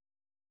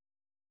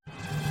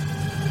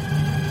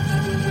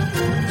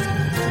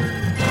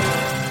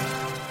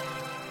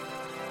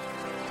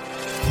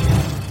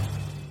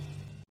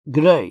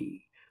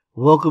G'day,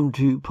 welcome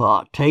to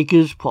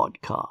Partakers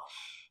Podcast.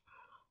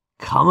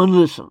 Come and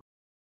listen.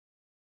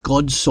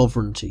 God's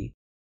sovereignty.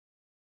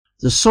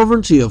 The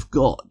sovereignty of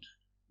God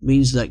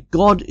means that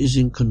God is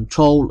in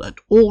control at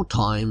all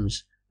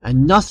times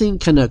and nothing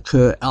can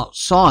occur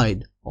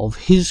outside of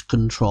His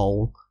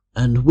control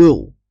and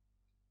will.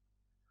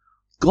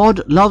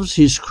 God loves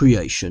His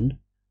creation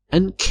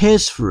and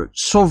cares for it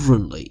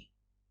sovereignly.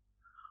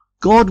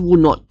 God will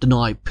not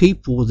deny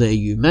people their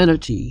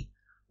humanity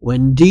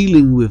when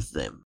dealing with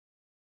them.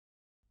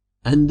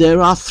 And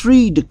there are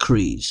 3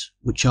 decrees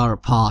which are a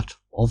part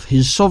of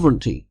His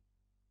sovereignty.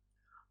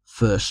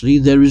 Firstly,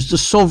 there is the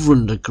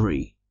sovereign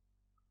decree.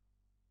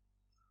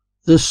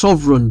 The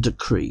sovereign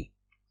decree.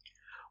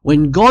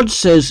 When God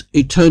says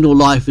eternal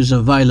life is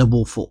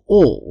available for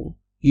all,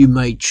 you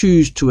may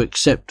choose to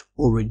accept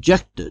or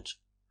reject it.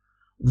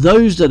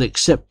 Those that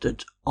accept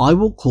it, I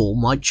will call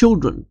my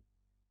children.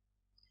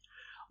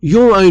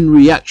 Your own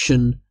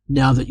reaction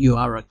now that you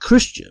are a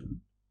Christian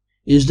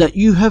is that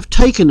you have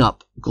taken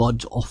up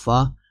God's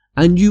offer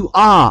and you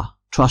are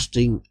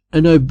trusting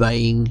and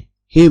obeying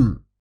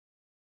Him.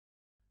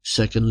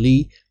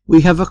 Secondly,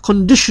 we have a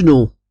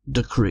conditional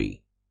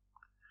decree.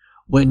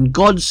 When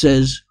God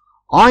says,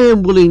 I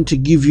am willing to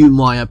give you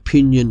my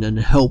opinion and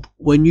help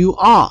when you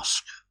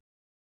ask.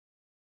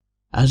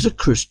 As a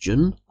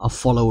Christian, a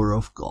follower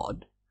of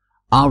God,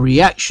 our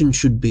reaction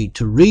should be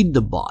to read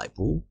the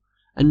Bible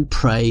and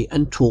pray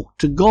and talk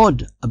to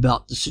God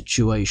about the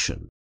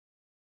situation.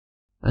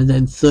 And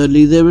then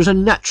thirdly, there is a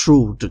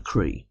natural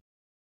decree.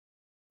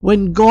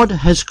 When God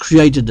has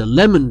created a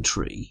lemon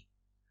tree,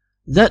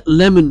 that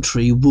lemon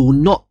tree will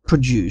not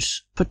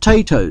produce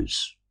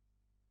potatoes.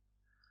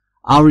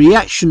 Our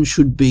reaction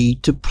should be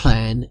to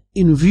plan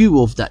in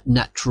view of that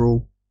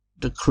natural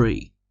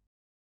decree.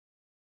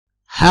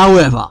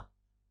 However,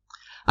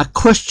 a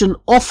question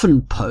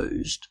often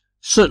posed,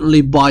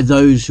 certainly by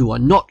those who are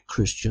not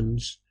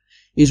Christians,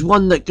 is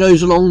one that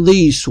goes along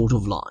these sort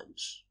of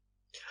lines.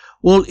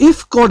 Well,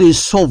 if God is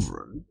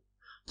sovereign,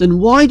 then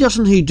why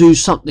doesn't He do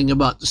something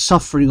about the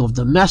suffering of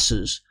the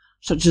masses,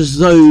 such as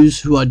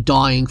those who are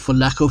dying for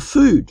lack of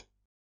food?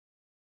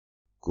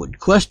 Good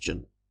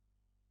question.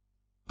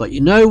 But you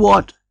know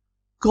what?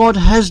 God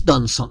has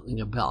done something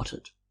about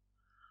it.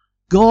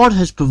 God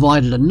has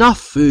provided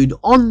enough food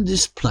on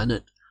this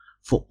planet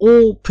for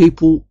all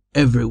people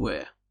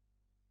everywhere.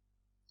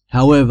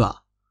 However,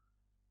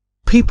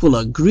 people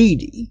are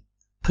greedy,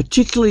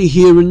 particularly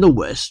here in the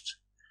West,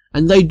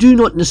 and they do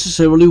not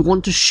necessarily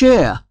want to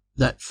share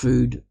that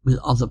food with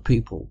other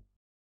people.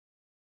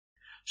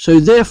 So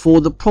therefore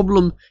the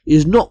problem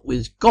is not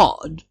with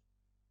God,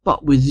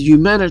 but with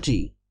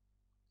humanity.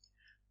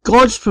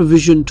 God's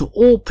provision to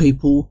all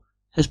people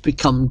has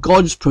become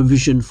God's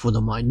provision for the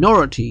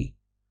minority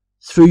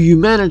through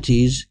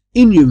humanity's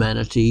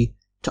inhumanity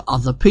to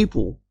other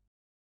people.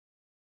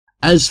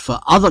 As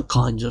for other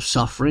kinds of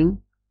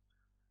suffering,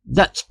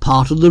 that's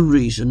part of the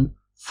reason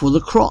for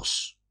the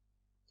cross.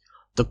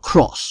 The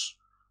cross,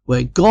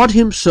 where God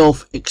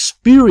Himself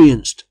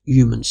experienced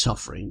human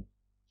suffering,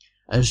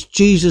 as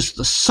Jesus,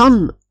 the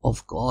Son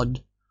of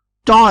God,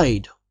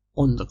 died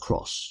on the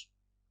cross.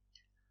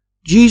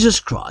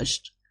 Jesus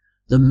Christ,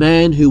 the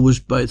man who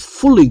was both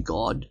fully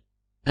God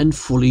and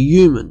fully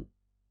human.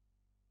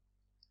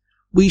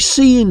 We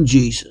see in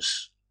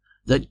Jesus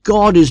that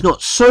God is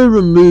not so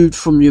removed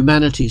from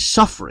humanity's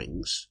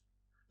sufferings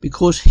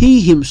because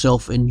He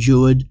Himself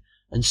endured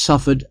and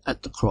suffered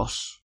at the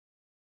cross.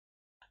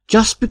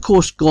 Just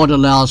because God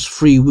allows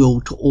free will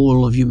to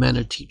all of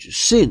humanity to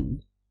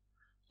sin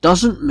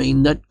doesn't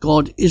mean that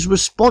God is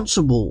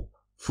responsible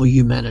for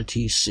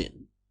humanity's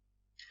sin.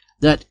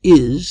 That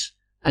is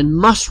and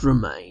must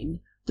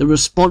remain the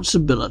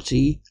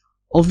responsibility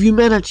of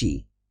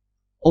humanity,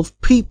 of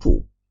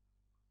people.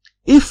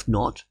 If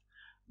not,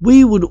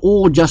 we would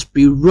all just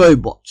be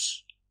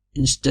robots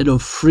instead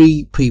of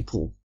free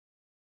people.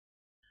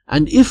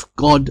 And if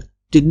God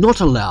did not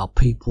allow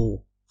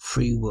people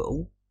free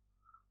will,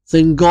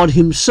 then God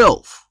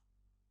Himself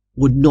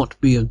would not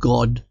be a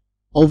God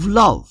of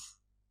love,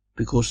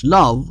 because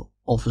love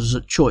offers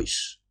a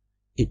choice.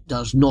 It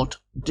does not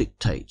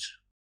dictate.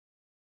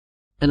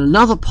 And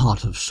another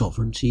part of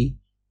sovereignty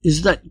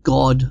is that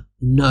God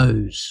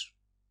knows.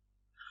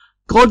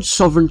 God's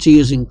sovereignty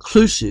is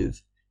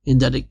inclusive in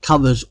that it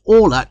covers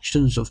all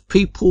actions of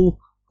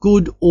people,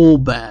 good or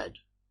bad.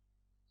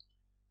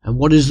 And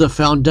what is the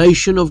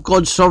foundation of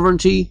God's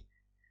sovereignty?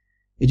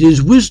 It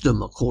is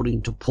wisdom,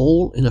 according to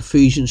Paul in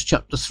Ephesians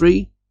chapter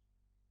 3.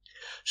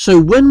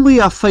 So when we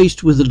are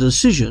faced with a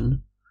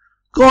decision,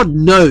 God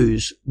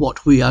knows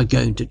what we are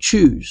going to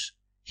choose.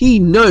 He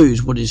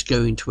knows what is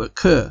going to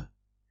occur.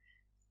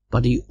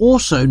 But He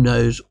also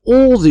knows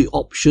all the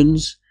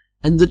options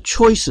and the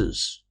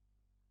choices.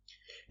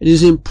 It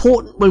is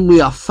important when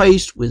we are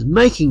faced with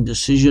making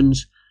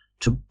decisions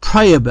to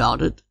pray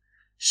about it,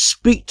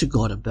 speak to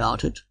God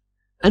about it,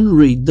 and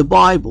read the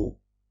Bible.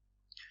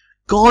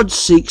 God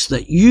seeks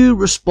that you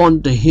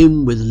respond to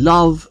Him with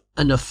love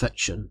and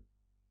affection.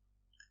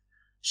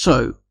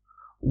 So,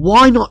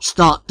 why not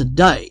start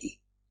today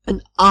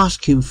and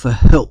ask him for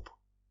help.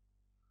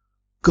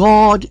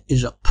 God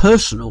is a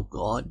personal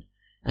God,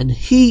 and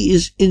he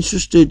is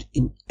interested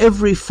in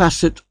every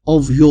facet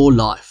of your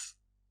life.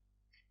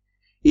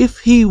 If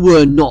he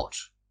were not,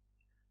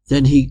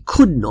 then he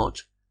could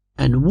not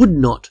and would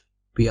not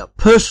be a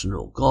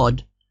personal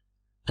God,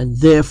 and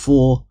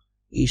therefore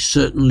he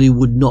certainly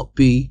would not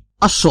be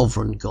a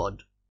sovereign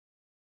God.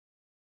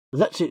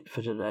 That's it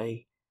for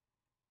today.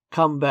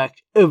 Come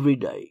back every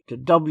day to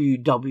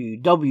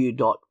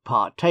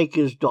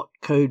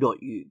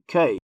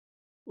www.partakers.co.uk,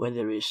 where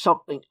there is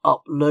something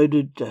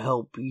uploaded to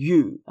help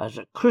you as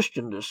a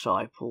Christian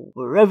disciple,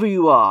 wherever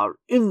you are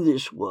in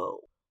this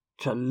world,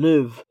 to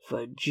live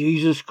for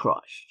Jesus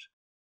Christ.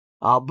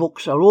 Our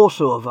books are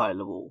also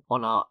available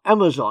on our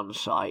Amazon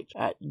site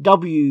at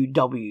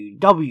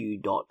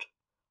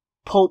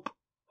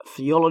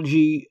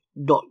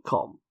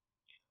www.pulptheology.com.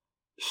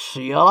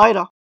 See you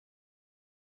later.